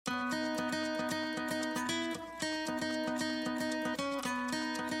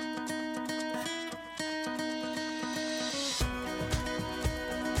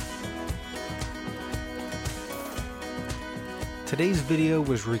Today's video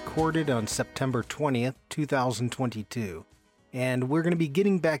was recorded on September 20th, 2022, and we're going to be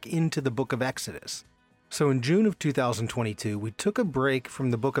getting back into the book of Exodus. So in June of 2022, we took a break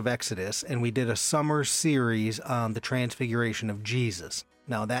from the book of Exodus and we did a summer series on the Transfiguration of Jesus.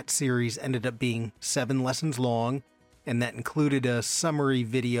 Now that series ended up being 7 lessons long, and that included a summary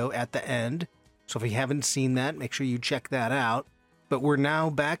video at the end. So if you haven't seen that, make sure you check that out. But we're now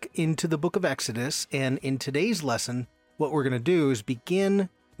back into the book of Exodus, and in today's lesson, what we're going to do is begin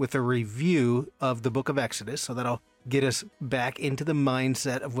with a review of the book of Exodus, so that'll get us back into the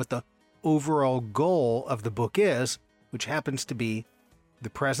mindset of what the overall goal of the book is, which happens to be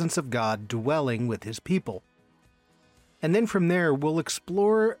the presence of God dwelling with his people. And then from there, we'll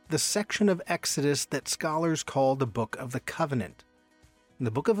explore the section of Exodus that scholars call the Book of the Covenant. And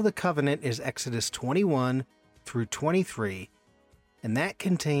the Book of the Covenant is Exodus 21 through 23, and that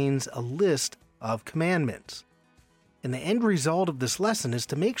contains a list of commandments. And the end result of this lesson is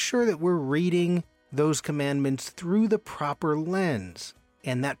to make sure that we're reading those commandments through the proper lens.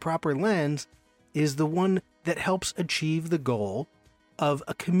 And that proper lens is the one that helps achieve the goal of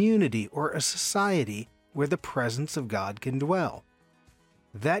a community or a society where the presence of God can dwell.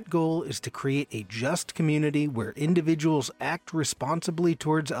 That goal is to create a just community where individuals act responsibly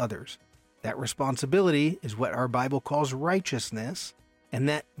towards others. That responsibility is what our Bible calls righteousness, and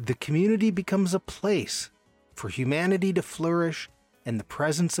that the community becomes a place for humanity to flourish and the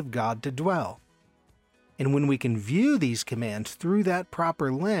presence of God to dwell. And when we can view these commands through that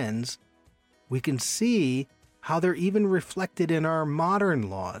proper lens, we can see how they're even reflected in our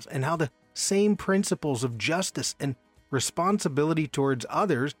modern laws and how the same principles of justice and responsibility towards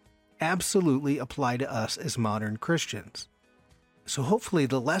others absolutely apply to us as modern Christians. So hopefully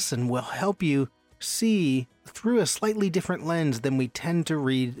the lesson will help you see through a slightly different lens than we tend to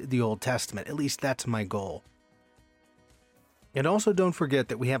read the Old Testament. At least that's my goal. And also don't forget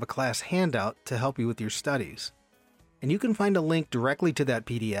that we have a class handout to help you with your studies. And you can find a link directly to that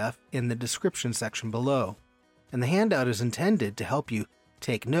PDF in the description section below. And the handout is intended to help you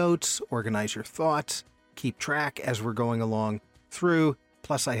take notes, organize your thoughts, keep track as we're going along through.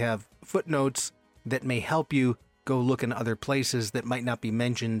 Plus I have footnotes that may help you go look in other places that might not be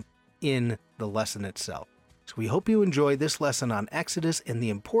mentioned in the lesson itself. So we hope you enjoy this lesson on Exodus and the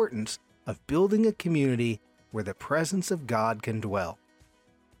importance of building a community where the presence of God can dwell.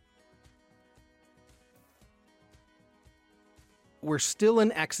 We're still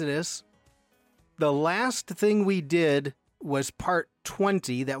in Exodus. The last thing we did was part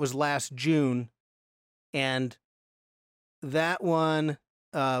 20. That was last June. And that one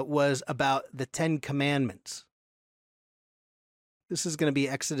was about the 10 Commandments. This is going to be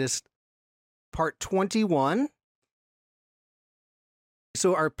Exodus part 21.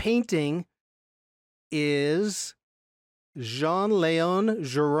 So our painting is Jean-Léon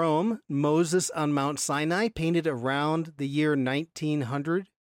Gérôme, Moses on Mount Sinai, painted around the year 1900.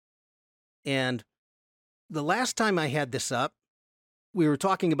 And the last time I had this up, we were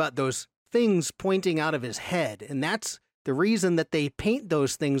talking about those things pointing out of his head. And that's the reason that they paint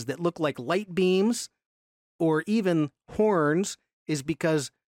those things that look like light beams or even horns, is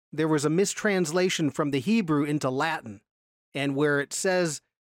because there was a mistranslation from the Hebrew into Latin. And where it says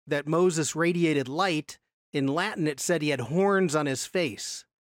that Moses radiated light, in Latin it said he had horns on his face.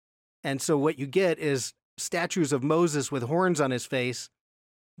 And so what you get is statues of Moses with horns on his face,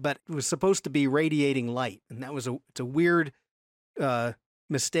 but it was supposed to be radiating light. And that was it's a weird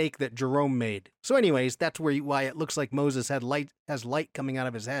mistake that Jerome made. So anyways, that's why it looks like Moses has light coming out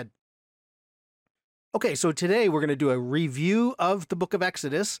of his head. Okay, so today we're going to do a review of the book of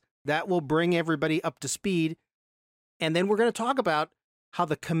Exodus. That will bring everybody up to speed. And then we're going to talk about how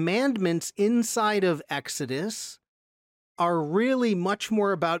the commandments inside of Exodus are really much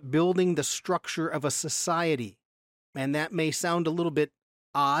more about building the structure of a society. And that may sound a little bit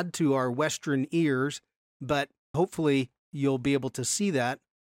odd to our Western ears, but hopefully you'll be able to see that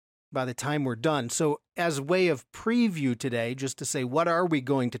by the time we're done. So as a way of preview today, just to say, what are we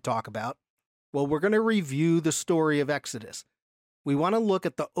going to talk about? Well, we're going to review the story of Exodus. We want to look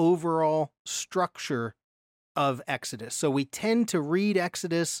at the overall structure of Exodus. So we tend to read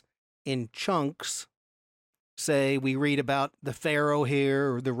Exodus in chunks. Say we read about the Pharaoh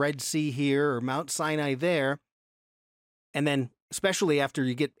here, or the Red Sea here, or Mount Sinai there. And then, especially after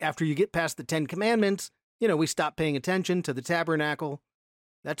you get past the 10 Commandments, we stop paying attention to the tabernacle.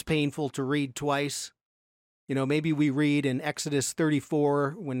 That's painful to read twice. Maybe we read in Exodus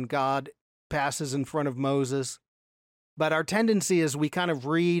 34 when God passes in front of Moses. But our tendency is we kind of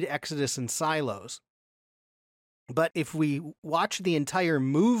read Exodus in silos. But if we watch the entire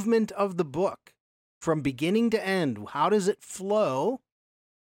movement of the book, from beginning to end, how does it flow?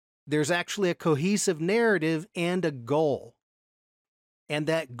 There's actually a cohesive narrative and a goal. And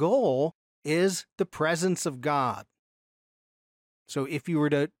that goal is the presence of God. So if you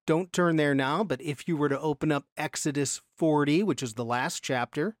were to, don't turn there now, but if you were to open up Exodus 40, which is the last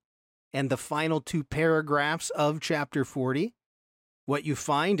chapter, and the final 2 paragraphs of chapter 40, what you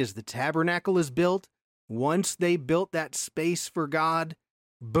find is the tabernacle is built. Once they built that space for God,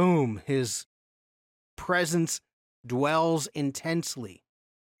 boom, his presence dwells intensely.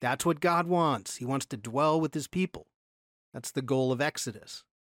 That's what God wants. He wants to dwell with his people. That's the goal of Exodus.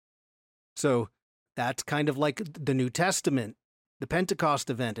 So that's kind of like the New Testament, the Pentecost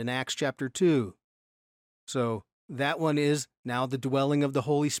event in Acts chapter 2. So that one is now the dwelling of the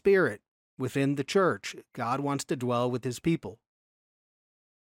Holy Spirit within the church. God wants to dwell with his people.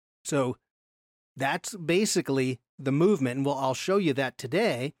 So that's basically the movement, and I'll show you that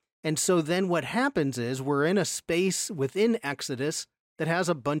today. And so then what happens is we're in a space within Exodus that has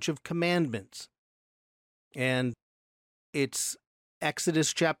a bunch of commandments. And it's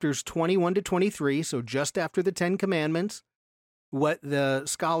Exodus chapters 21 to 23, so just after the 10 Commandments, what the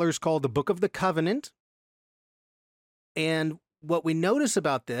scholars call the Book of the Covenant. And what we notice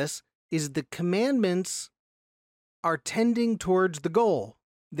about this is the commandments are tending towards the goal.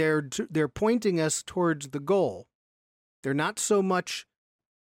 They're pointing us towards the goal. They're not so much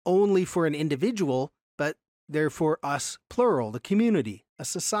only for an individual, but they're for us, plural, the community, a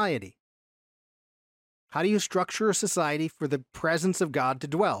society. How do you structure a society for the presence of God to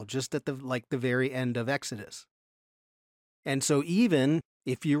dwell? Just at the very end of Exodus. And so even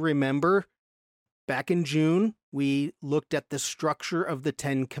if you remember, back in June, we looked at the structure of the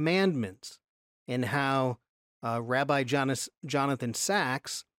 10 Commandments and how Rabbi Jonathan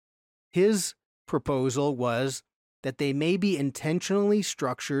Sacks, his proposal was that they may be intentionally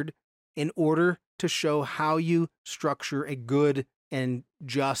structured in order to show how you structure a good and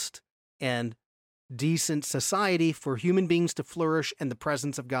just and decent society for human beings to flourish and the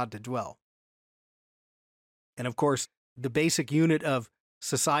presence of God to dwell. And of course, the basic unit of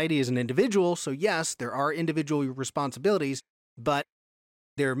society is an individual, so yes, there are individual responsibilities, but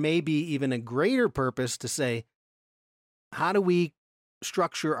there may be even a greater purpose to say, how do we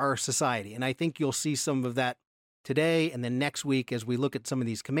structure our society? And I think you'll see some of that today and then next week as we look at some of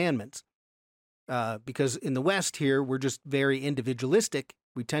these commandments. Because in the West here, we're just very individualistic.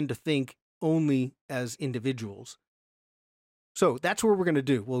 We tend to think only as individuals. So that's what we're going to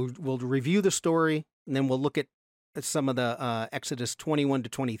do. We'll review the story, and then we'll look at some of the Exodus 21 to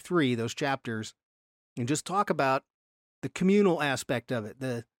 23, those chapters, and just talk about the communal aspect of it,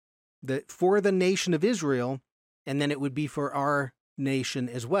 the for the nation of Israel, and then it would be for our nation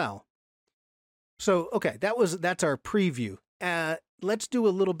as well. So, okay, that's our preview. Let's do a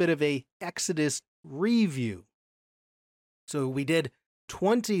little bit of a Exodus review. So we did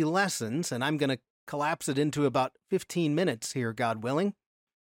 20 lessons, and I'm going to collapse it into about 15 minutes here, God willing.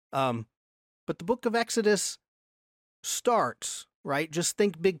 But the book of Exodus starts, right? Just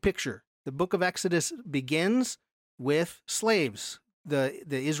think big picture. The book of Exodus begins with slaves. The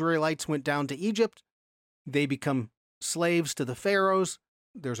Israelites went down to Egypt. They become slaves to the pharaohs.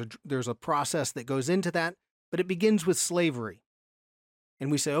 There's a process that goes into that, but it begins with slavery. And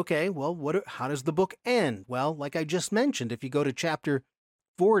we say, okay, well, how does the book end? Well, like I just mentioned, if you go to chapter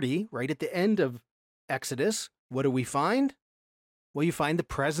 40, right at the end of Exodus, what do we find? Well, you find the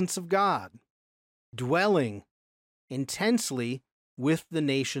presence of God dwelling intensely with the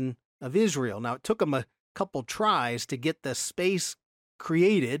nation of Israel. Now, it took them a couple tries to get the space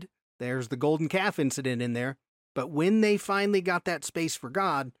created. There's the golden calf incident in there. But when they finally got that space for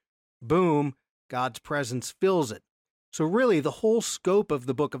God, boom, God's presence fills it. So really, the whole scope of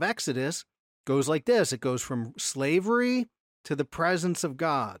the book of Exodus goes like this. It goes from slavery to the presence of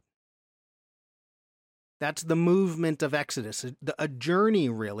God. That's the movement of Exodus, a journey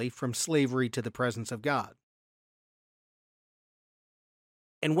really from slavery to the presence of God.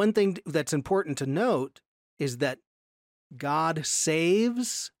 And one thing that's important to note is that God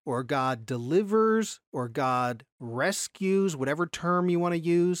saves, or God delivers, or God rescues, whatever term you want to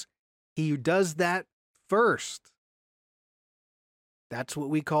use. He does that first. That's what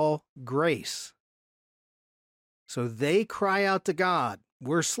we call grace. So they cry out to God,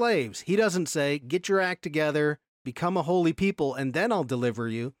 we're slaves. He doesn't say, get your act together, become a holy people, and then I'll deliver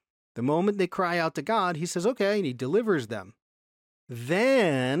you. The moment they cry out to God, he says, okay, and he delivers them.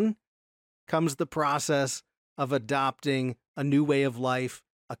 Then comes the process of adopting a new way of life,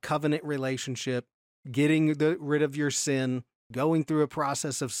 a covenant relationship, getting rid of your sin, going through a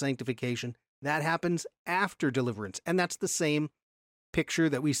process of sanctification. That happens after deliverance. And that's the same picture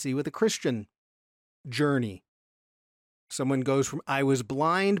that we see with a Christian. journey. Someone goes from, I was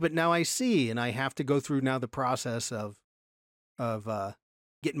blind, but now I see, and I have to go through now the process of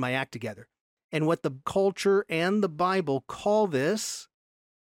getting my act together. And what the culture and the Bible call this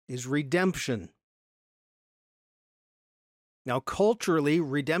is redemption. Now, culturally,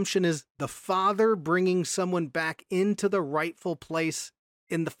 redemption is the Father bringing someone back into the rightful place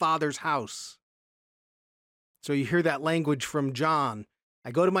in the Father's house. So you hear that language from John.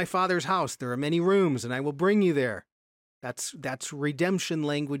 I go to my Father's house. There are many rooms, and I will bring you there. That's redemption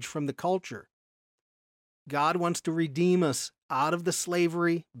language from the culture. God wants to redeem us out of the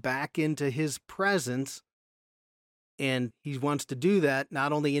slavery back into his presence, and he wants to do that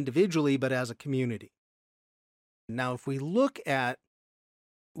not only individually, but as a community. Now, if we look at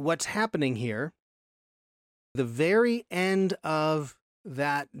what's happening here, the very end of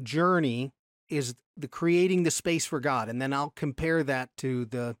that journey is the creating the space for God, and then I'll compare that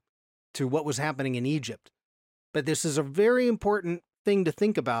to what was happening in Egypt. But this is a very important thing to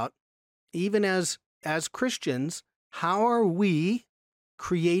think about, even as Christians. How are we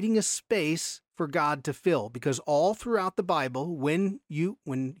creating a space for God to fill? Because all throughout the Bible, when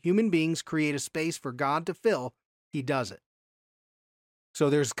human beings create a space for God to fill, he does it. So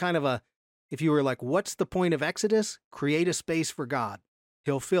there's kind of if you were like, what's the point of Exodus? Create a space for God.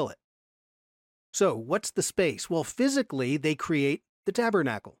 He'll fill it. So what's the space? Well, physically, they create the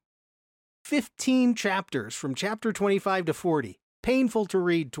tabernacle. 15 chapters from chapter 25 to 40. Painful to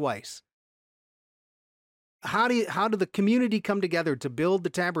read twice. How do the community come together to build the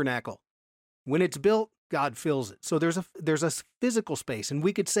tabernacle? When it's built, God fills it. So there's a physical space, and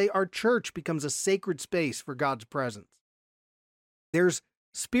we could say our church becomes a sacred space for God's presence. There's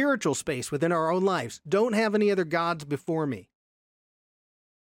spiritual space within our own lives. Don't have any other gods before me.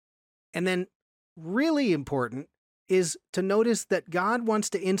 And then, really important is to notice that God wants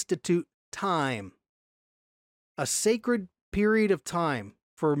to institute time, a sacred period of time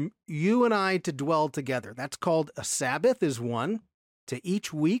for you and I to dwell together. That's called a Sabbath is one, to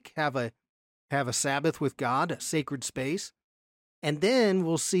each week have a Sabbath with God, a sacred space. And then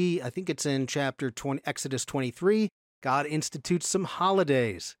we'll see, I think it's in chapter 20, Exodus 23, God institutes some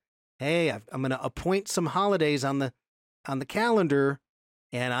holidays. Hey, I'm going to appoint some holidays on the calendar,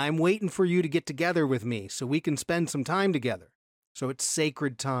 and I'm waiting for you to get together with me so we can spend some time together. So it's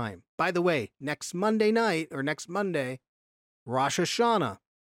sacred time. By the way, next Monday, Rosh Hashanah.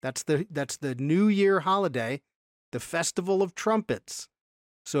 That's the New Year holiday, the Festival of Trumpets.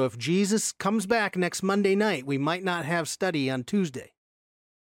 So if Jesus comes back next Monday night, we might not have study on Tuesday.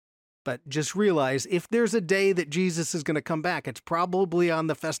 But just realize, if there's a day that Jesus is going to come back, it's probably on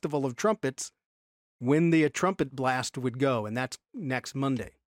the Festival of Trumpets when the trumpet blast would go, and that's next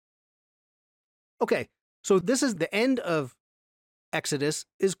Monday. Okay, so this is the end of Exodus,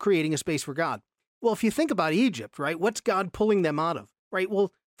 is creating a space for God. Well, if you think about Egypt, right, what's God pulling them out of, right?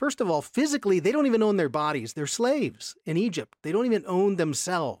 Well, first of all, physically, they don't even own their bodies. They're slaves in Egypt. They don't even own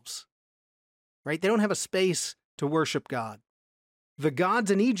themselves, right? They don't have a space to worship God. The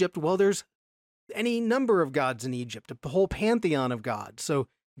gods in Egypt, well, there's any number of gods in Egypt, a whole pantheon of gods. So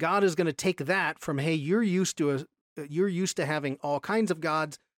God is going to take that from, hey, you're used to having all kinds of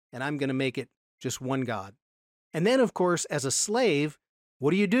gods, and I'm going to make it just one God. And then, of course, as a slave,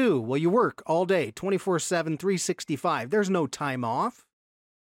 what do? Well, you work all day, 24/7, 365. There's no time off.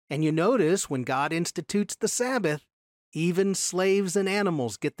 And you notice when God institutes the Sabbath, even slaves and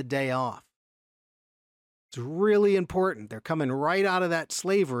animals get the day off. It's really important. They're coming right out of that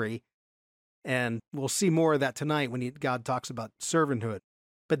slavery, and we'll see more of that tonight when God talks about servanthood.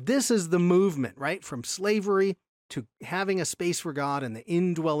 But this is the movement, right? From slavery to having a space for God and the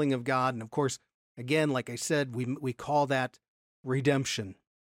indwelling of God. And of course, again, like I said, we call that redemption.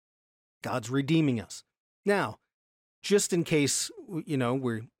 God's redeeming us. Now, just in case, we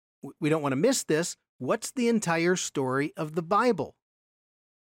don't want to miss this, what's the entire story of the Bible?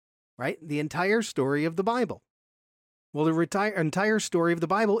 Right? The entire story of the Bible. Well, the entire story of the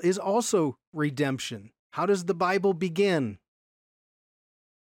Bible is also redemption. How does the Bible begin?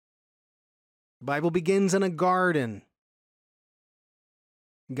 The Bible begins in a garden.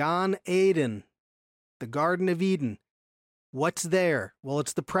 Gan Eden, the Garden of Eden. What's there? Well,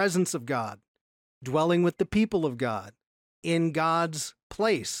 it's the presence of God, dwelling with the people of God, in God's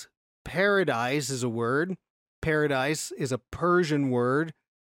place. Paradise is a word. Paradise is a Persian word.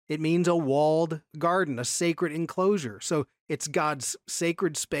 It means a walled garden, a sacred enclosure. So it's God's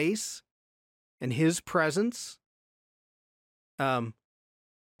sacred space and his presence.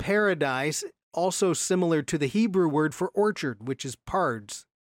 Paradise, also similar to the Hebrew word for orchard, which is pards.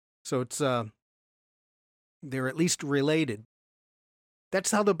 So it's they're at least related.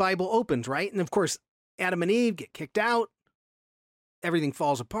 That's how the Bible opens, right? And of course, Adam and Eve get kicked out. Everything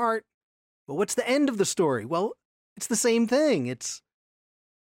falls apart. Well, what's the end of the story? Well, it's the same thing. It's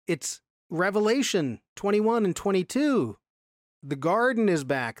Revelation 21 and 22. The garden is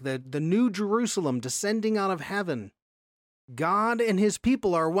back, the new Jerusalem descending out of heaven. God and his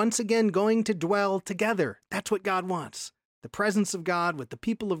people are once again going to dwell together. That's what God wants. The presence of God with the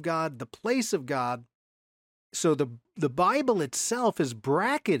people of God, the place of God. So the Bible itself is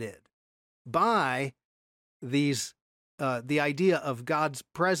bracketed by these the idea of God's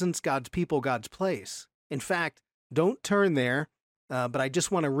presence, God's people, God's place. In fact, don't turn there, but I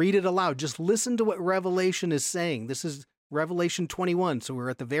just want to read it aloud. Just listen to what Revelation is saying. This is Revelation 21, so we're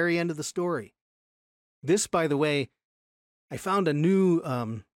at the very end of the story. This, by the way, I found a new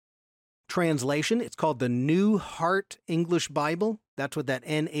translation. It's called the New Heart English Bible. That's what that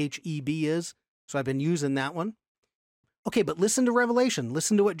NHEB is. So I've been using that one. Okay, but listen to Revelation.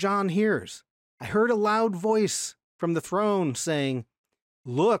 Listen to what John hears. I heard a loud voice from the throne saying,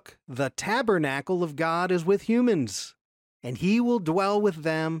 "Look, the tabernacle of God is with humans, and he will dwell with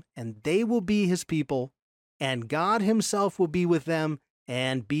them, and they will be his people, and God himself will be with them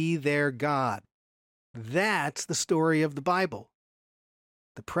and be their God." That's the story of the Bible.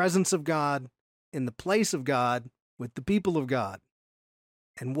 The presence of God in the place of God with the people of God.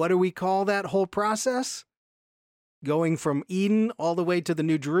 And what do we call that whole process? Going from Eden all the way to the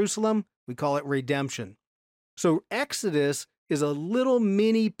New Jerusalem, we call it redemption. So Exodus is a little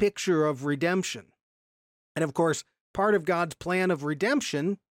mini picture of redemption. And of course, part of God's plan of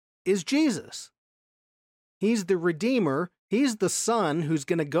redemption is Jesus. He's the Redeemer. He's the Son who's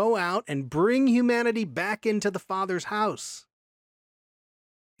going to go out and bring humanity back into the Father's house.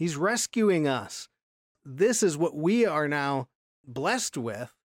 He's rescuing us. This is what we are now blessed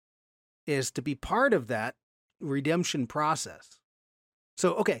with, is to be part of that redemption process.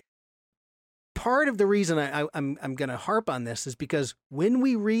 So, okay, part of the reason I'm going to harp on this is because when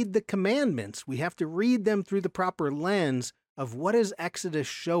we read the commandments, we have to read them through the proper lens of what is Exodus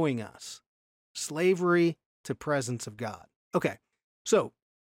showing us? Slavery to presence of God. Okay, so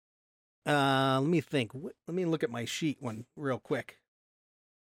let me think. Let me look at my sheet one real quick.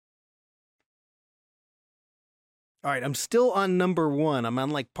 All right, I'm still on number 1. I'm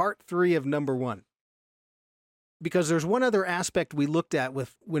on like part 3 of number 1. Because there's one other aspect we looked at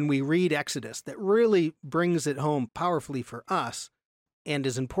when we read Exodus that really brings it home powerfully for us and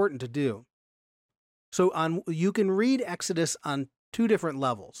is important to do. So you can read Exodus on 2 different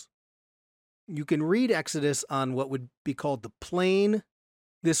levels. You can read Exodus on what would be called the plain.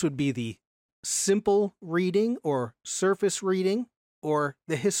 This would be the simple reading or surface reading or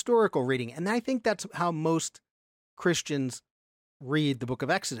the historical reading. And I think that's how most Christians read the book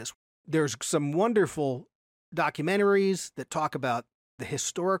of Exodus. There's some wonderful documentaries that talk about the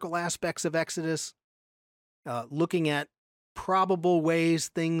historical aspects of Exodus, looking at probable ways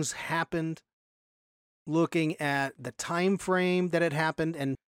things happened, looking at the time frame that it happened,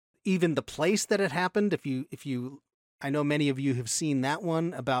 and even the place that it happened. I know many of you have seen that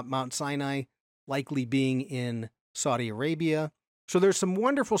one about Mount Sinai likely being in Saudi Arabia. So there's some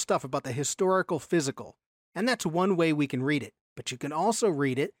wonderful stuff about the historical physical, and that's one way we can read it. But you can also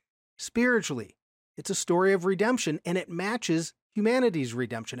read it spiritually. It's a story of redemption, and it matches humanity's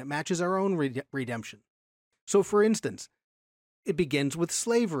redemption. It matches our own redemption. So, for instance, it begins with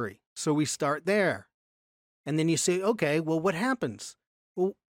slavery. So we start there. And then you say, okay, well, what happens?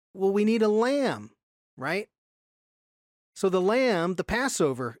 Well, we need a lamb, right? So the lamb, the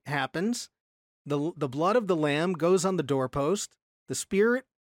Passover happens. The blood of the lamb goes on the doorpost. The spirit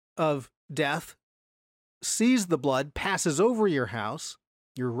of death sees the blood, passes over your house.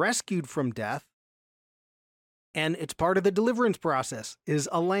 You're rescued from death. And it's part of the deliverance process, is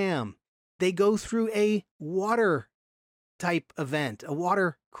a lamb. They go through a water type event, a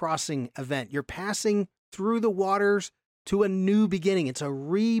water crossing event. You're passing through the waters to a new beginning. It's a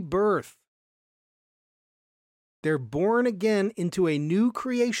rebirth. They're born again into a new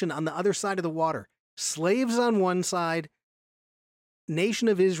creation on the other side of the water. Slaves on one side, nation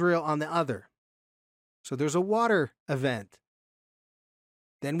of Israel on the other. So there's a water event.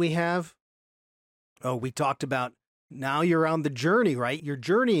 Then we have, we talked about, now you're on the journey, right? You're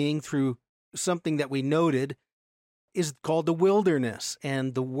journeying through something that we noted is called the wilderness.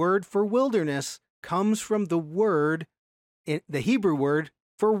 And the word for wilderness comes from the Hebrew word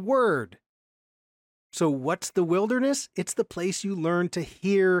for word. So what's the wilderness? It's the place you learn to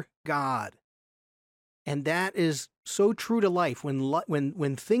hear God. And that is so true to life.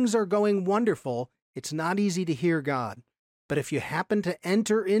 When things are going wonderful, it's not easy to hear God. But if you happen to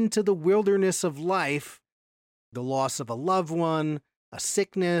enter into the wilderness of life, the loss of a loved one, a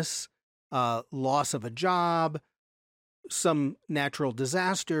sickness, loss of a job, some natural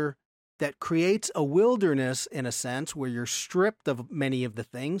disaster that creates a wilderness in a sense where you're stripped of many of the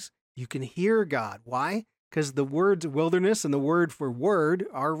things, you can hear God. Why? Because the words wilderness and the word for word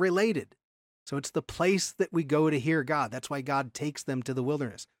are related. So it's the place that we go to hear God. That's why God takes them to the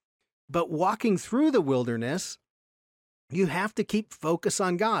wilderness. But walking through the wilderness, you have to keep focus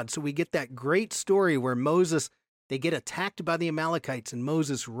on God. So we get that great story where Moses, they get attacked by the Amalekites, and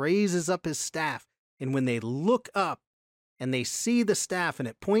Moses raises up his staff. And when they look up and they see the staff and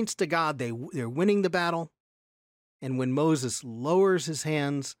it points to God, they're winning the battle. And when Moses lowers his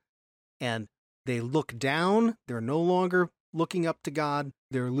hands and they look down, they're no longer looking up to God,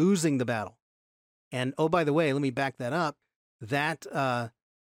 they're losing the battle. And oh, by the way, let me back that up. That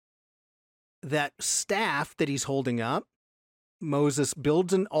staff that he's holding up, Moses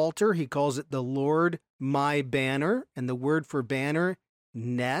builds an altar. He calls it the Lord my banner, and the word for banner,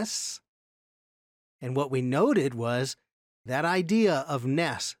 nes. And what we noted was that idea of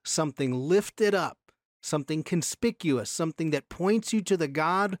nes, something lifted up, something conspicuous, something that points you to the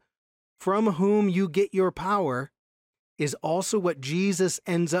God from whom you get your power, is also what Jesus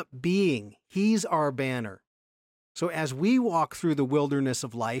ends up being. He's our banner. So as we walk through the wilderness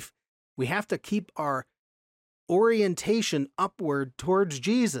of life, we have to keep our orientation upward towards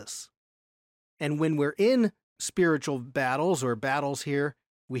Jesus. And when we're in spiritual battles or battles here,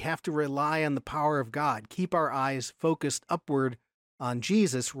 we have to rely on the power of God. Keep our eyes focused upward on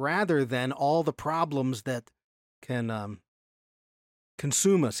Jesus rather than all the problems that can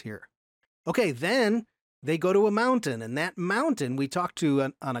consume us here. Okay, then they go to a mountain, and that mountain we talked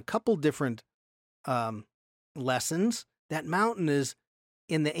to on a couple different lessons. That mountain is,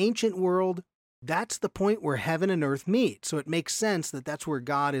 in the ancient world, that's the point where heaven and earth meet. So it makes sense that that's where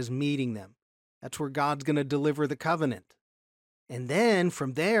God is meeting them. That's where God's going to deliver the covenant. And then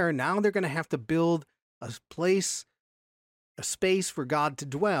from there, now they're going to have to build a place, a space for God to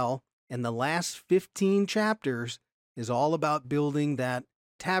dwell. And the last 15 chapters is all about building that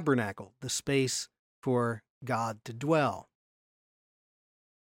tabernacle, the space for God to dwell.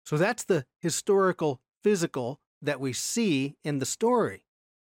 So that's the historical, physical that we see in the story.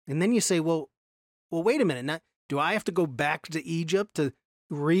 And then you say, well, wait a minute. Now, do I have to go back to Egypt to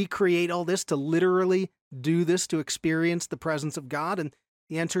recreate all this, to literally do this, to experience the presence of God? And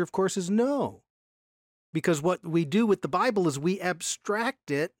the answer, of course, is no. Because what we do with the Bible is we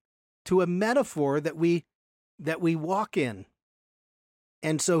abstract it to a metaphor that we walk in.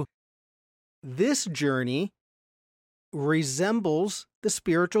 And so this journey resembles the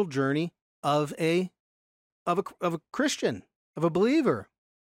spiritual journey of a Christian, of a believer.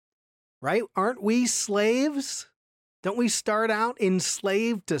 Right? Aren't we slaves? Don't we start out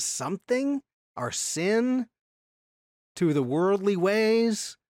enslaved to something? Our sin, to the worldly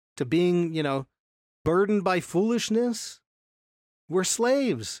ways, to being, burdened by foolishness? We're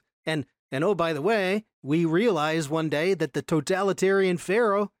slaves. And oh, by the way, we realize one day that the totalitarian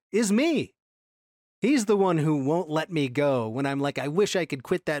Pharaoh is me. He's the one who won't let me go when I'm like, I wish I could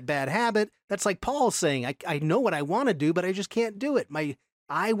quit that bad habit. That's like Paul saying, I know what I want to do, but I just can't do it.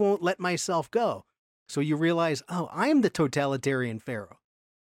 I won't let myself go. So you realize, oh, I'm the totalitarian Pharaoh.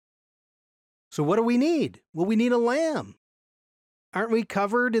 So what do we need? Well, we need a lamb. Aren't we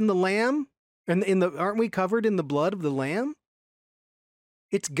covered in the lamb? Aren't we covered in the blood of the lamb?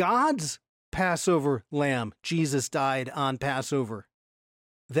 It's God's Passover lamb. Jesus died on Passover,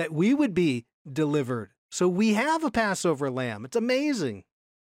 that we would be delivered. So we have a Passover lamb. It's amazing.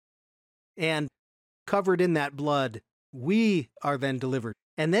 And covered in that blood, we are then delivered.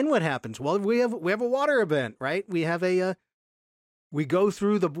 And then what happens? Well, we have a water event, right? We go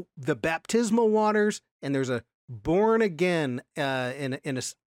through the baptismal waters, and there's a born again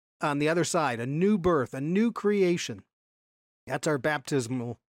on the other side, a new birth, a new creation. That's our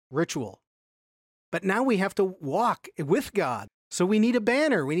baptismal ritual. But now we have to walk with God. So we need a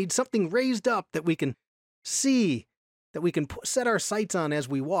banner. We need something raised up that we can see, that we can set our sights on as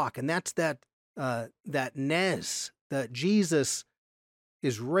we walk. And that's that nes, that Jesus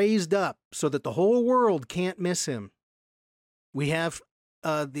is raised up so that the whole world can't miss him. We have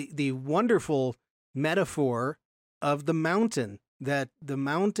the wonderful metaphor of the mountain, that the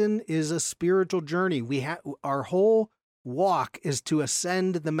mountain is a spiritual journey. Our whole walk is to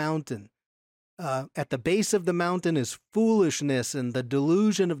ascend the mountain. At the base of the mountain is foolishness and the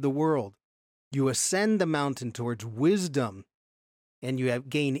delusion of the world. You ascend the mountain towards wisdom, and you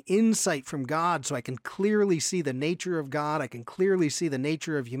gain insight from God, so I can clearly see the nature of God. I can clearly see the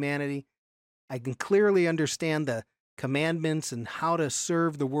nature of humanity. I can clearly understand the commandments and how to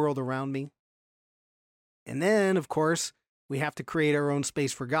serve the world around me. And then, of course, We have to create our own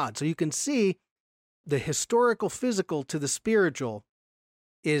space for God. So you can see the historical physical to the spiritual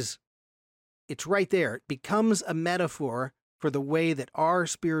it's right there. It becomes a metaphor for the way that our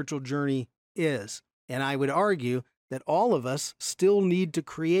spiritual journey is. And I would argue that all of us still need to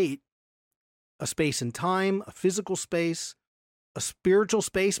create a space and time, a physical space, a spiritual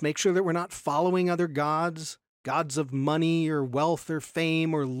space. Make sure that we're not following other gods of money or wealth or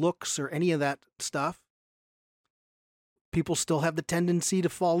fame or looks or any of that stuff. People still have the tendency to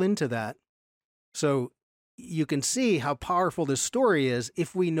fall into that. So you can see how powerful this story is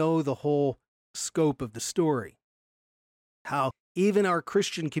if we know the whole scope of the story. How even our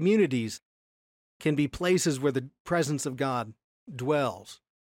Christian communities can be places where the presence of God dwells.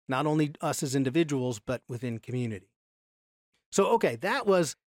 Not only us as individuals, but within community. So, okay,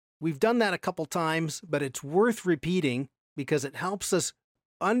 we've done that a couple times, but it's worth repeating because it helps us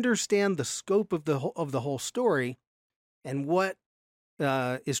understand the scope of the whole story and what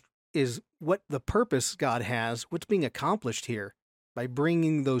is what the purpose God has, what's being accomplished here by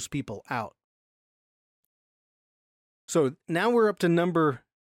bringing those people out. So now we're up to number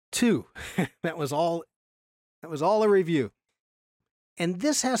 2. That was all a review. And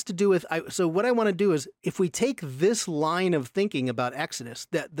this has to do with, so what I want to do is, if we take this line of thinking about Exodus,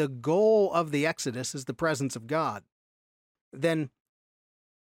 that the goal of the Exodus is the presence of God, then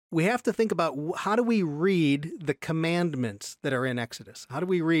we have to think about how do we read the commandments that are in Exodus? How do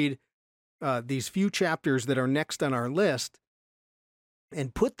we read these few chapters that are next on our list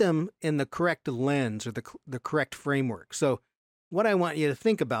and put them in the correct lens or the correct framework? So what I want you to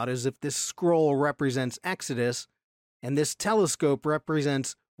think about is, if this scroll represents Exodus and this telescope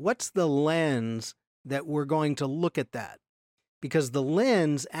represents, what's the lens that we're going to look at that? Because the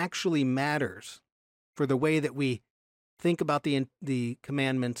lens actually matters for the way that we think about the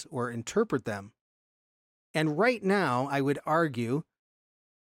commandments or interpret them. And right now, I would argue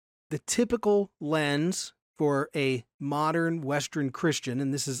the typical lens for a modern Western Christian,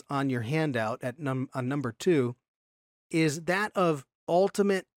 and this is on your handout on number 2, is that of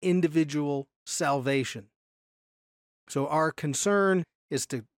ultimate individual salvation. So our concern is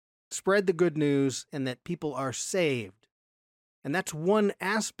to spread the good news and that people are saved. And that's one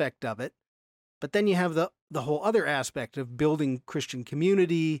aspect of it. But then you have the whole other aspect of building Christian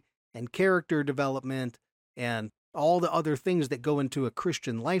community and character development and all the other things that go into a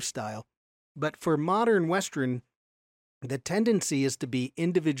Christian lifestyle. But for modern Western, the tendency is to be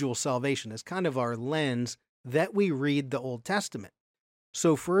individual salvation as kind of our lens that we read the Old Testament.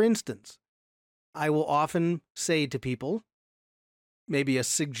 So for instance, I will often say to people, maybe a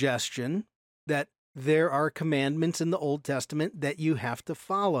suggestion, that there are commandments in the Old Testament that you have to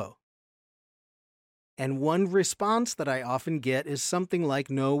follow. And one response that I often get is something like,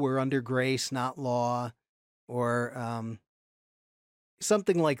 no, we're under grace, not law, or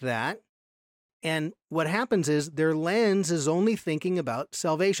something like that. And what happens is their lens is only thinking about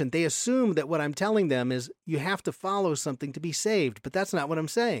salvation. They assume that what I'm telling them is you have to follow something to be saved, but that's not what I'm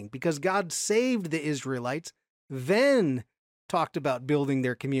saying, because God saved the Israelites, then talked about building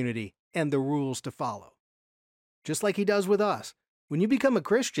their community and the rules to follow, just like he does with us. When you become a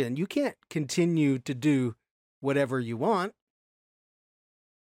Christian, you can't continue to do whatever you want.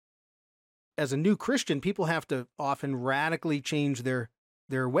 As a new Christian, people have to often radically change their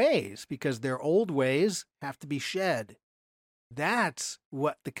ways because their old ways have to be shed. That's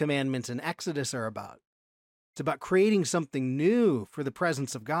what the commandments in Exodus are about. It's about creating something new for the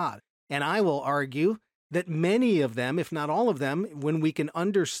presence of God. And I will argue that many of them, if not all of them, when we can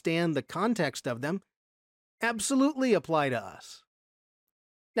understand the context of them, absolutely apply to us.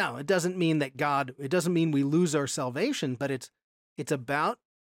 Now, it doesn't mean we lose our salvation, but it's about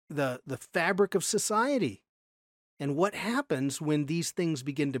the fabric of society and what happens when these things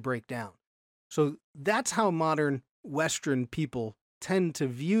begin to break down. So that's how modern Western people tend to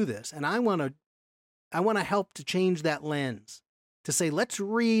view this. And I want to help to change that lens, to say, let's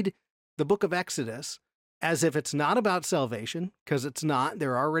read the book of Exodus as if it's not about salvation, because it's not,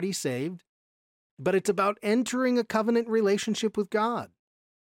 they're already saved, but it's about entering a covenant relationship with God.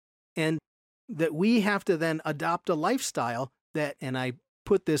 And that we have to then adopt a lifestyle that, and I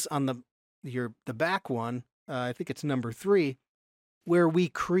put this on the back one, I think it's number 3, where we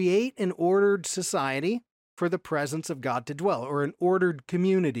create an ordered society for the presence of God to dwell, or an ordered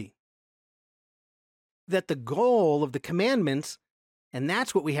community. That the goal of the commandments, and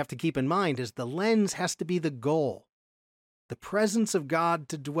that's what we have to keep in mind, is the lens has to be the goal, the presence of God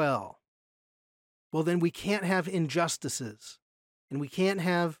to dwell. Well, then we can't have injustices, and we can't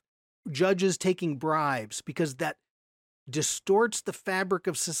have judges taking bribes, because that distorts the fabric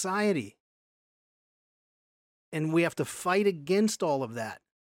of society. And we have to fight against all of that.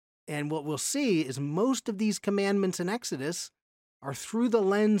 And what we'll see is most of these commandments in Exodus are through the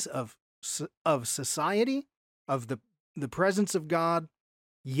lens of society, of the presence of God.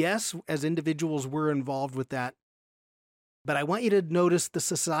 Yes, as individuals, we're involved with that. But I want you to notice the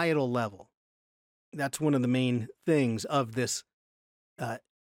societal level. That's one of the main things of this, the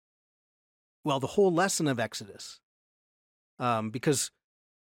whole lesson of Exodus. Because,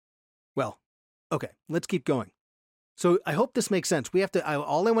 okay, let's keep going. So I hope this makes sense.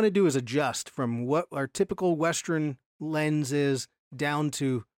 All I want to do is adjust from what our typical Western lens is down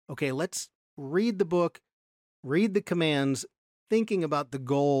to, okay, let's read the book, read the commands, thinking about the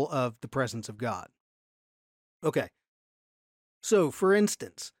goal of the presence of God. Okay. So, for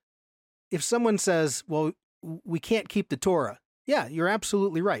instance, if someone says, well, we can't keep the Torah. Yeah, you're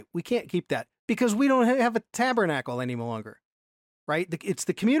absolutely right. We can't keep that because we don't have a tabernacle any longer, right? It's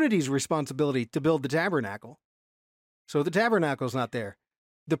the community's responsibility to build the tabernacle. So the tabernacle's not there.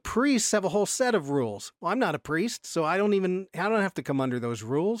 The priests have a whole set of rules. Well, I'm not a priest, so I don't have to come under those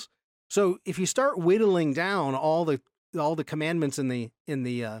rules. So if you start whittling down all the commandments in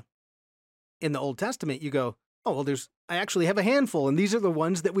the Old Testament, you go, oh, well, I actually have a handful, and these are the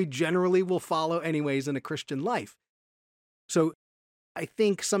ones that we generally will follow anyways in a Christian life. So I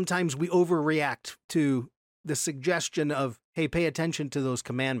think sometimes we overreact to the suggestion of, hey, pay attention to those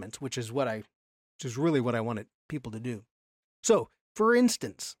commandments, which is really what I wanted people to do. So, for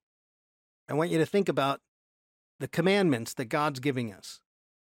instance, I want you to think about the commandments that God's giving us.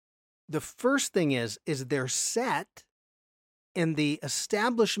 The first thing is they're set in the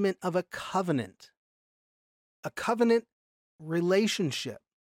establishment of a covenant relationship.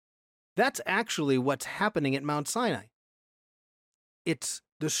 That's actually what's happening at Mount Sinai. It's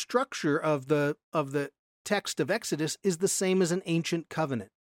the structure of the text of Exodus is the same as an ancient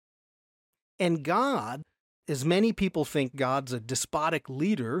covenant. And God, as many people think God's a despotic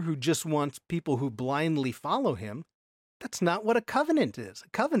leader who just wants people who blindly follow him, that's not what a covenant is. A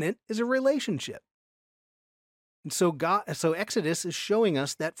covenant is a relationship. And so Exodus is showing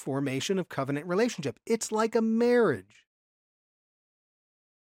us that formation of covenant relationship. It's like a marriage.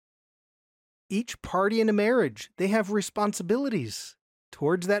 Each party in a marriage, they have responsibilities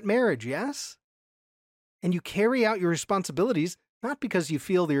towards that marriage, yes? And you carry out your responsibilities not because you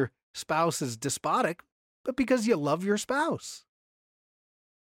feel your spouse is despotic, but because you love your spouse.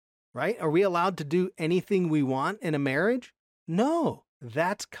 Right? Are we allowed to do anything we want in a marriage? No,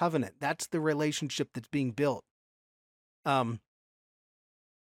 that's covenant. That's the relationship that's being built. God,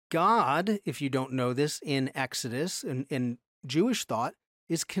 if you don't know this, in Exodus and in Jewish thought,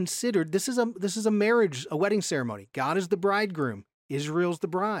 is considered, this is a marriage, a wedding ceremony. God is the bridegroom. Israel's the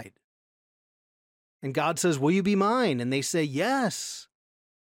bride. And God says, will you be mine? And they say, yes.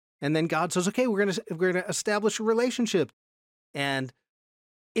 And then God says, okay, we're going to establish a relationship. And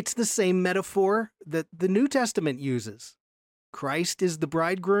it's the same metaphor that the New Testament uses. Christ is the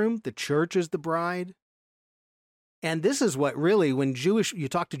bridegroom, the church is the bride. And this is what really, when you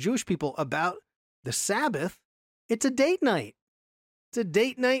talk to Jewish people about the Sabbath, it's a date night. It's a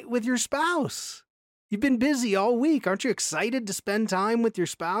date night with your spouse. You've been busy all week. Aren't you excited to spend time with your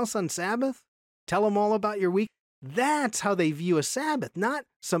spouse on Sabbath? Tell them all about your week. That's how they view a Sabbath, not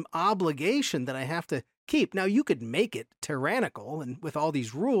some obligation that I have to keep. Now, you could make it tyrannical and with all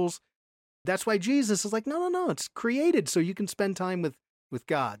these rules. That's why Jesus is like, no, it's created so you can spend time with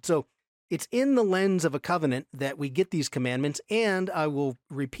God. So it's in the lens of a covenant that we get these commandments, and I will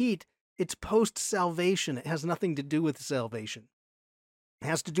repeat, it's post-salvation. It has nothing to do with salvation. It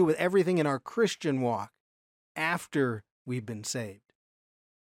has to do with everything in our Christian walk after we've been saved.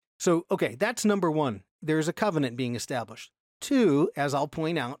 So, okay, that's number one. There's a covenant being established. Two, as I'll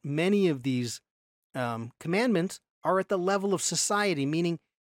point out, many of these commandments are at the level of society, meaning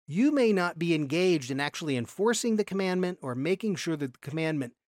you may not be engaged in actually enforcing the commandment or making sure that the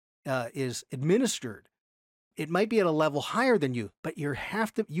commandment is administered. It might be at a level higher than you, but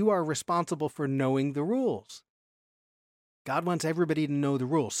you are responsible for knowing the rules. God wants everybody to know the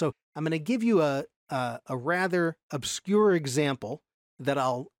rules. So I'm going to give you a rather obscure example that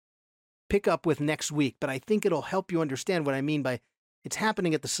I'll pick up with next week, but I think it'll help you understand what I mean by it's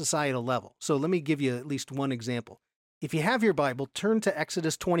happening at the societal level. So let me give you at least one example. If you have your Bible, turn to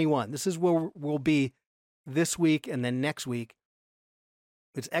Exodus 21. This is where we'll be this week and then next week.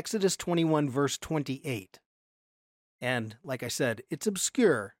 It's Exodus 21, verse 28. And like I said, it's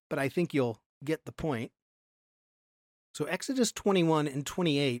obscure, but I think you'll get the point. So Exodus 21 and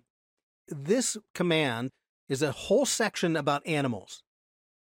 28, this command is a whole section about animals.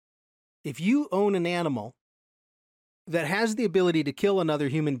 If you own an animal that has the ability to kill another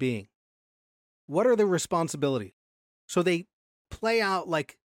human being, What are the responsibilities? So they play out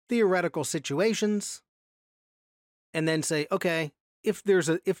like theoretical situations and then say, okay, if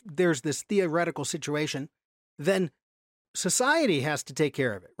there's this theoretical situation, then society has to take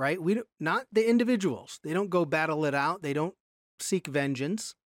care of it, right? Not the individuals. They don't go battle it out. They don't seek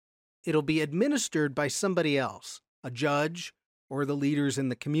vengeance. It'll be administered by somebody else, a judge or the leaders in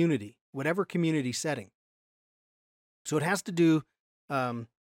the community, whatever community setting. So it has to do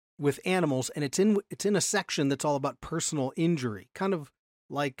with animals, and it's in a section that's all about personal injury, kind of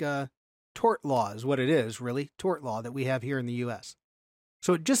like tort law is what it is, really, tort law that we have here in the U.S.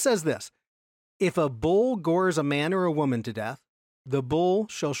 So it just says this: if a bull gores a man or a woman to death, the bull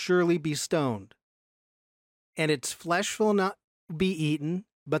shall surely be stoned, and its flesh will not be eaten,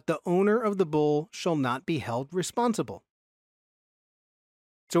 but the owner of the bull shall not be held responsible.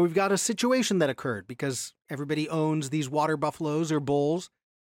 So we've got a situation that occurred because everybody owns these water buffaloes or bulls,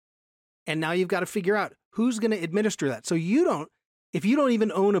 and now you've got to figure out who's going to administer that. So if you don't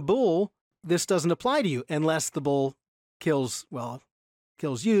even own a bull, this doesn't apply to you unless the bull kills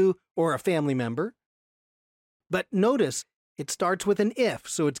you or a family member. But notice, it starts with an if,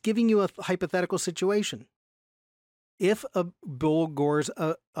 so it's giving you a hypothetical situation. If a bull gores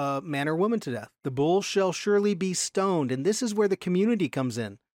a man or woman to death, the bull shall surely be stoned. And this is where the community comes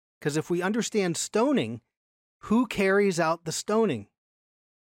in. Because if we understand stoning, who carries out the stoning?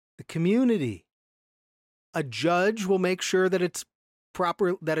 The community. A judge will make sure that it's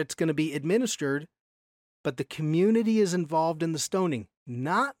proper, that it's going to be administered, but the community is involved in the stoning,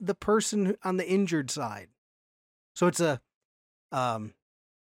 not the person on the injured side. So it's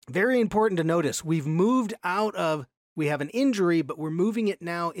very important to notice. We have an injury, but we're moving it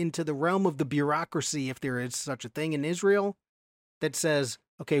now into the realm of the bureaucracy, if there is such a thing in Israel, that says,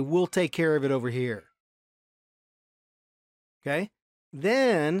 okay, we'll take care of it over here. Okay?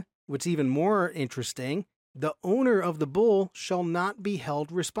 Then, what's even more interesting, the owner of the bull shall not be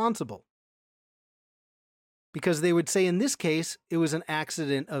held responsible. Because they would say in this case, it was an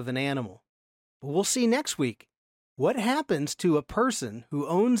accident of an animal. But we'll see next week. What happens to a person who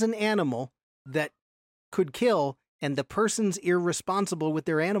owns an animal that could kill and the person's irresponsible with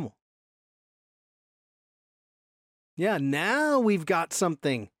their animal? Yeah, now we've got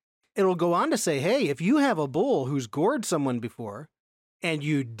something. It'll go on to say, hey, if you have a bull who's gored someone before and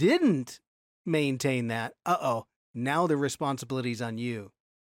you didn't maintain that, now the responsibility's on you.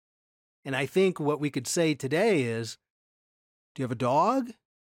 And I think what we could say today is, do you have a dog?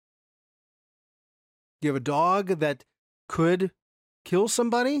 Do you have a dog that could kill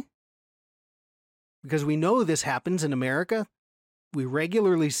somebody? Because we know this happens in America. We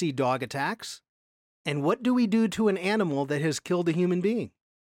regularly see dog attacks. And what do we do to an animal that has killed a human being?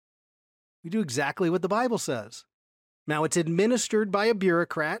 We do exactly what the Bible says. Now, it's administered by a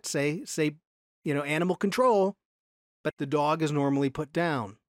bureaucrat, say, animal control, but the dog is normally put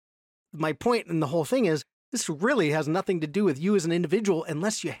down. My point in the whole thing is, this really has nothing to do with you as an individual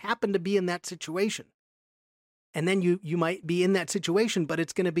unless you happen to be in that situation. And then you might be in that situation, but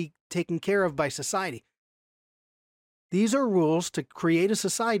it's going to be taken care of by society. These are rules to create a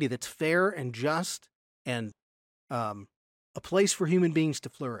society that's fair and just and a place for human beings to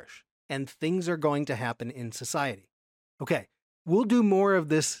flourish. And things are going to happen in society. Okay, we'll do more of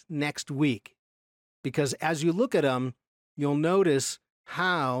this next week, because as you look at them, you'll notice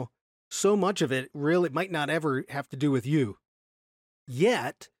how so much of it really might not ever have to do with you.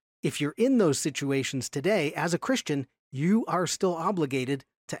 Yet, if you're in those situations today, as a Christian, you are still obligated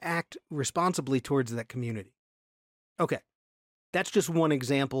to act responsibly towards that community. Okay, that's just one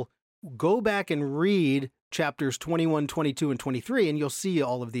example. Go back and read chapters 21, 22, and 23, and you'll see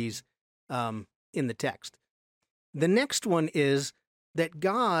all of these in the text. The next one is that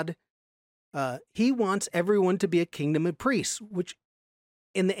God, he wants everyone to be a kingdom of priests, which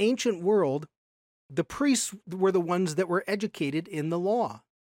in the ancient world, the priests were the ones that were educated in the law.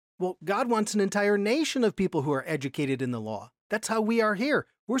 Well, God wants an entire nation of people who are educated in the law. That's how we are here.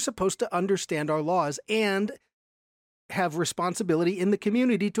 We're supposed to understand our laws and have responsibility in the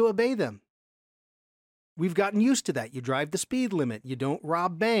community to obey them. We've gotten used to that. You drive the speed limit. You don't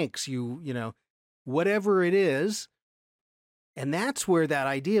rob banks. Whatever it is. And that's where that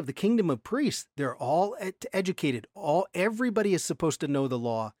idea of the kingdom of priests, they're all educated. Everybody is supposed to know the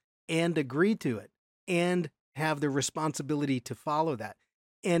law and agree to it and have the responsibility to follow that.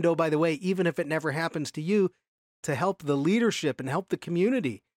 And oh, by the way, even if it never happens to you, to help the leadership and help the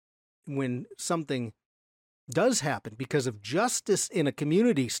community when something does happen, because if justice in a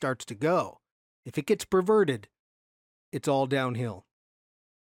community starts to go, if it gets perverted, it's all downhill.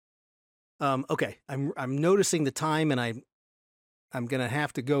 Okay, I'm noticing the time, and I'm going to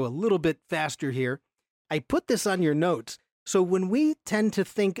have to go a little bit faster here. I put this on your notes. So when we tend to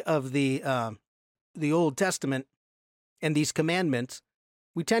think of the Old Testament and these commandments,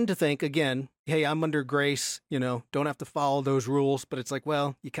 we tend to think, again, hey, I'm under grace, don't have to follow those rules. But it's like,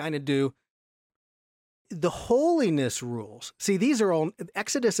 well, you kind of do. The holiness rules. See, these are all,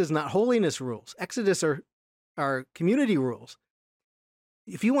 Exodus is not holiness rules. Exodus are community rules.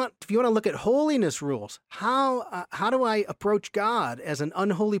 If you want to look at holiness rules, how do I approach God as an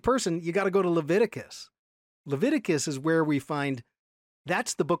unholy person? You got to go to Leviticus. Leviticus is where we find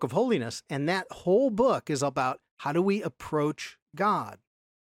that's the book of holiness, and that whole book is about how do we approach God?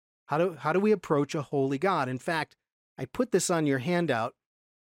 How do we approach a holy God? In fact, I put this on your handout.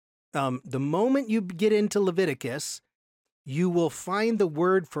 The moment you get into Leviticus, you will find the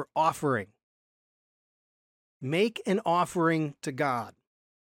word for offering. Make an offering to God.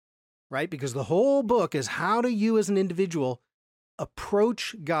 Right? Because the whole book is how do you as an individual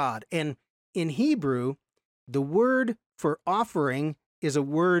approach God? And in Hebrew, the word for offering is a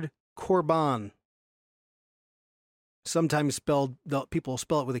word korban. Sometimes people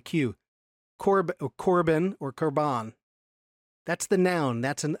spell it with a Q. Korban or korban. That's the noun.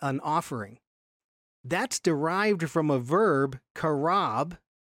 That's an offering. That's derived from a verb, karab,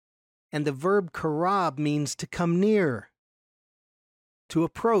 and the verb karab means to come near, to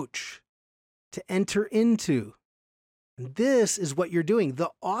approach, to enter into. This is what you're doing.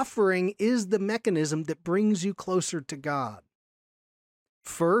 The offering is the mechanism that brings you closer to God.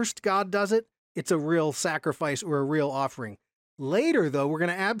 First, God does it. It's a real sacrifice or a real offering. Later, though, we're going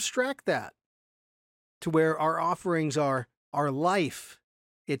to abstract that to where our offerings are our life.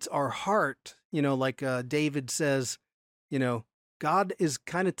 It's our heart. Like David says, God is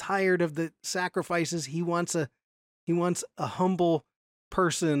kind of tired of the sacrifices. He wants a humble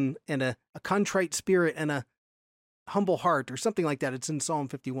person and a contrite spirit and a humble heart or something like that. It's in Psalm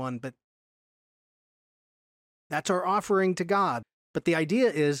 51, but that's our offering to God. But the idea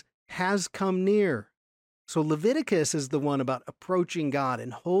is has come near. So Leviticus is the one about approaching God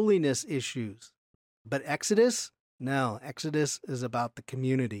and holiness issues. But Exodus? No, Exodus is about the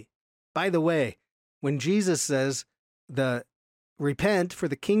community. By the way, when Jesus says repent for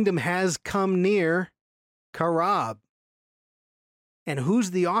the kingdom has come near, karab. And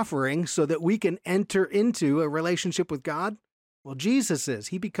who's the offering so that we can enter into a relationship with God? Well, Jesus is.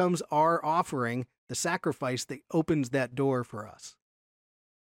 He becomes our offering, the sacrifice that opens that door for us.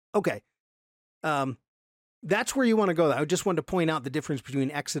 Okay. That's where you want to go. I just wanted to point out the difference between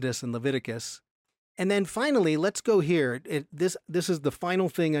Exodus and Leviticus. And then finally, let's go here. This is the final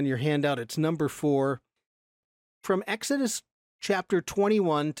thing on your handout. It's number 4. From Exodus chapter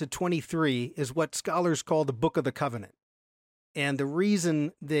 21 to 23 is what scholars call the Book of the Covenant. And the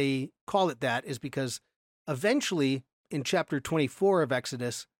reason they call it that is because eventually in chapter 24 of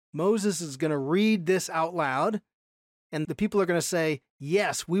Exodus, Moses is going to read this out loud, and the people are going to say,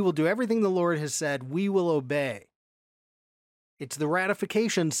 yes, we will do everything the Lord has said. We will obey. It's the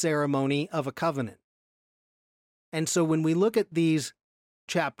ratification ceremony of a covenant. And so when we look at these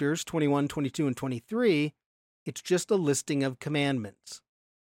chapters, 21, 22, and 23, it's just a listing of commandments.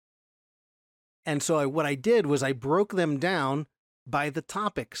 And so what I did was I broke them down by the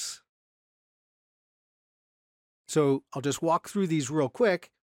topics. So I'll just walk through these real quick.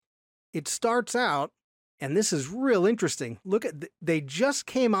 It starts out, and this is real interesting. Look at, they just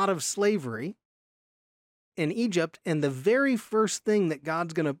came out of slavery in Egypt, and the very first thing that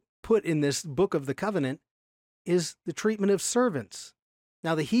God's going to put in this book of the covenant is the treatment of servants.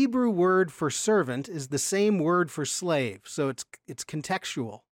 Now, the Hebrew word for servant is the same word for slave, so it's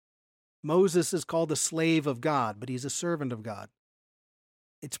contextual. Moses is called a slave of God, but he's a servant of God.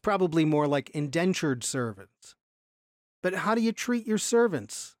 It's probably more like indentured servants. But how do you treat your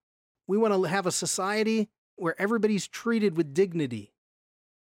servants? We want to have a society where everybody's treated with dignity.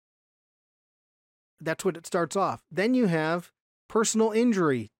 That's what it starts off. Then you have personal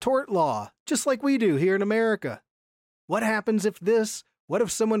injury, tort law, just like we do here in America. What happens if this? What if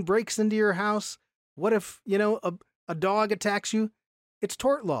someone breaks into your house? What if, a dog attacks you? It's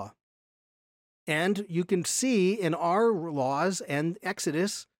tort law. And you can see in our laws and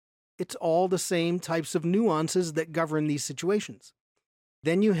Exodus, it's all the same types of nuances that govern these situations.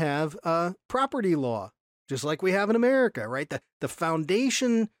 Then you have property law, just like we have in America, right? The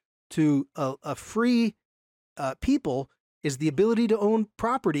foundation to a free people is the ability to own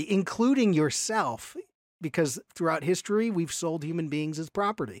property, including yourself, because throughout history, we've sold human beings as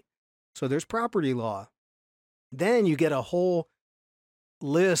property. So there's property law. Then you get a whole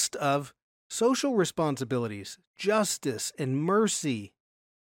list of social responsibilities, justice and mercy.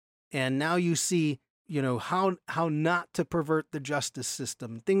 And now you see, how not to pervert the justice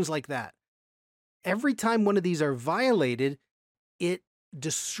system, things like that. Every time one of these are violated, it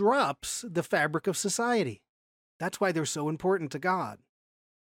disrupts the fabric of society. That's why they're so important to God.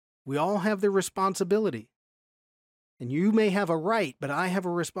 We all have the responsibility. And you may have a right, but I have a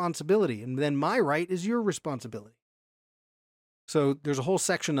responsibility. And then my right is your responsibility. So there's a whole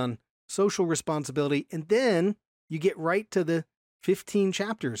section on social responsibility. And then you get right to the 15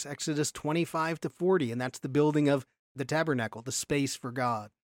 chapters, Exodus 25 to 40. And that's the building of the tabernacle, the space for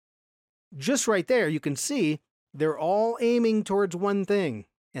God. Just right there, you can see they're all aiming towards one thing.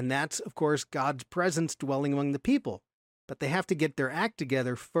 And that's, of course, God's presence dwelling among the people. But they have to get their act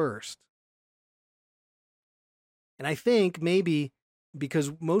together first. And I think maybe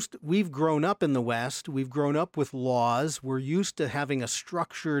because we've grown up in the West, we've grown up with laws, we're used to having a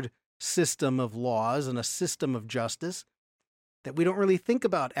structured system of laws and a system of justice, that we don't really think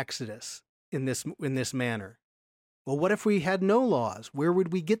about Exodus in this manner. Well, what if we had no laws? Where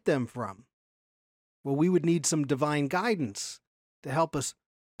would we get them from? Well, we would need some divine guidance to help us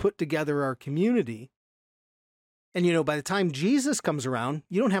put together our community. And, by the time Jesus comes around,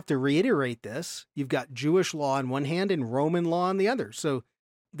 you don't have to reiterate this. You've got Jewish law on one hand and Roman law on the other. So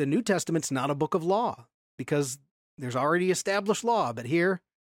the New Testament's not a book of law because there's already established law. But here,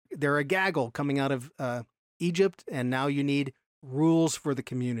 they're a gaggle coming out of Egypt, and now you need rules for the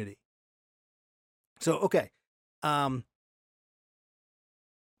community. So, okay.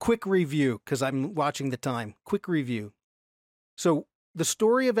 Quick review, because I'm watching the time. Quick review. So the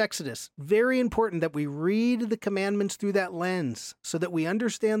story of Exodus, very important that we read the commandments through that lens so that we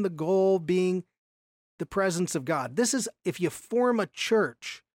understand the goal being the presence of God. This is, if you form a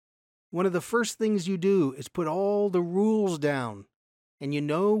church, one of the first things you do is put all the rules down, and you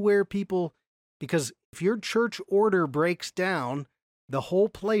know where people, because if your church order breaks down, the whole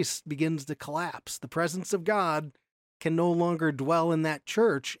place begins to collapse. The presence of God can no longer dwell in that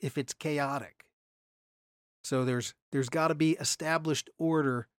church if it's chaotic. So there's got to be established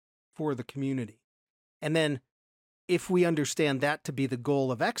order for the community. And then if we understand that to be the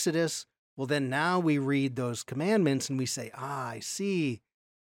goal of Exodus, well, then now we read those commandments and we say, I see,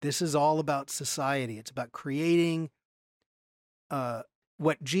 this is all about society. It's about creating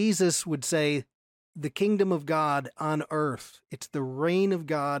what Jesus would say, the kingdom of God on earth. It's the reign of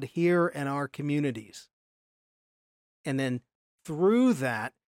God here in our communities. And then through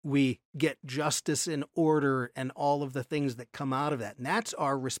that, we get justice and order and all of the things that come out of that. And that's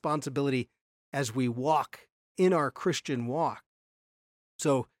our responsibility as we walk in our Christian walk.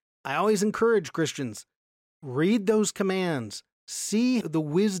 So I always encourage Christians, read those commands, see the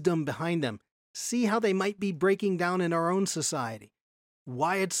wisdom behind them, see how they might be breaking down in our own society,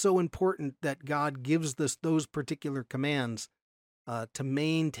 why it's so important that God gives us those particular commands to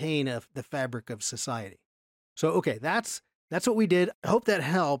maintain the fabric of society. So, okay, that's what we did. I hope that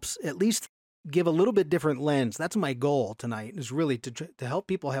helps at least give a little bit different lens. That's my goal tonight, is really to help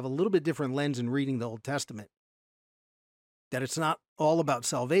people have a little bit different lens in reading the Old Testament. That it's not all about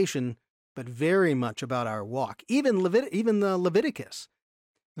salvation, but very much about our walk. Even the Leviticus.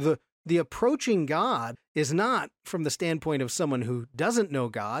 The approaching God is not from the standpoint of someone who doesn't know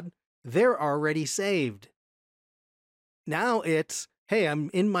God. They're already saved. Now it's, hey, I'm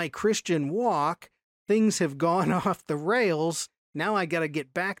in my Christian walk. Things have gone off the rails. Now I got to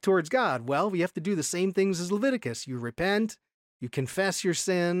get back towards God. Well, we have to do the same things as Leviticus. You repent, you confess your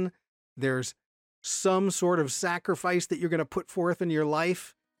sin. There's some sort of sacrifice that you're going to put forth in your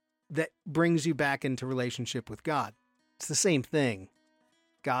life that brings you back into relationship with God. It's the same thing.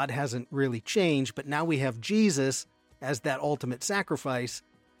 God hasn't really changed, but now we have Jesus as that ultimate sacrifice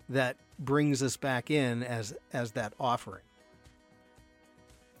that brings us back in as that offering.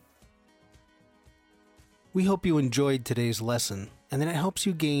 We hope you enjoyed today's lesson and that it helps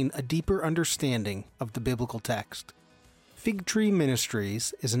you gain a deeper understanding of the biblical text. Fig Tree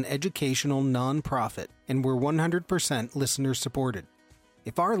Ministries is an educational nonprofit, and we're 100% listener-supported.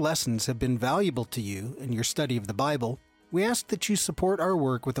 If our lessons have been valuable to you in your study of the Bible, we ask that you support our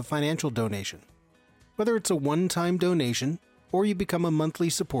work with a financial donation. Whether it's a one-time donation or you become a monthly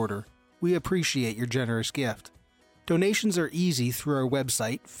supporter, we appreciate your generous gift. Donations are easy through our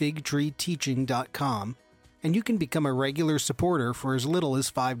website, figtreeteaching.com, and you can become a regular supporter for as little as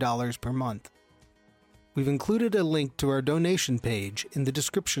 $5 per month. We've included a link to our donation page in the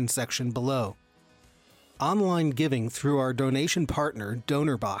description section below. Online giving through our donation partner,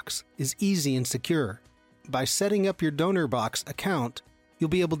 DonorBox, is easy and secure. By setting up your DonorBox account, you'll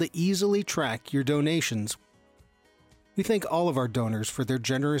be able to easily track your donations. We thank all of our donors for their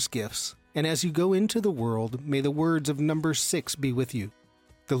generous gifts, and as you go into the world, may the words of number 6 be with you.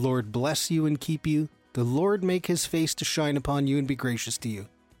 The Lord bless you and keep you. The Lord make his face to shine upon you and be gracious to you.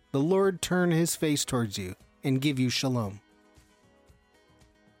 The Lord turn his face towards you and give you shalom.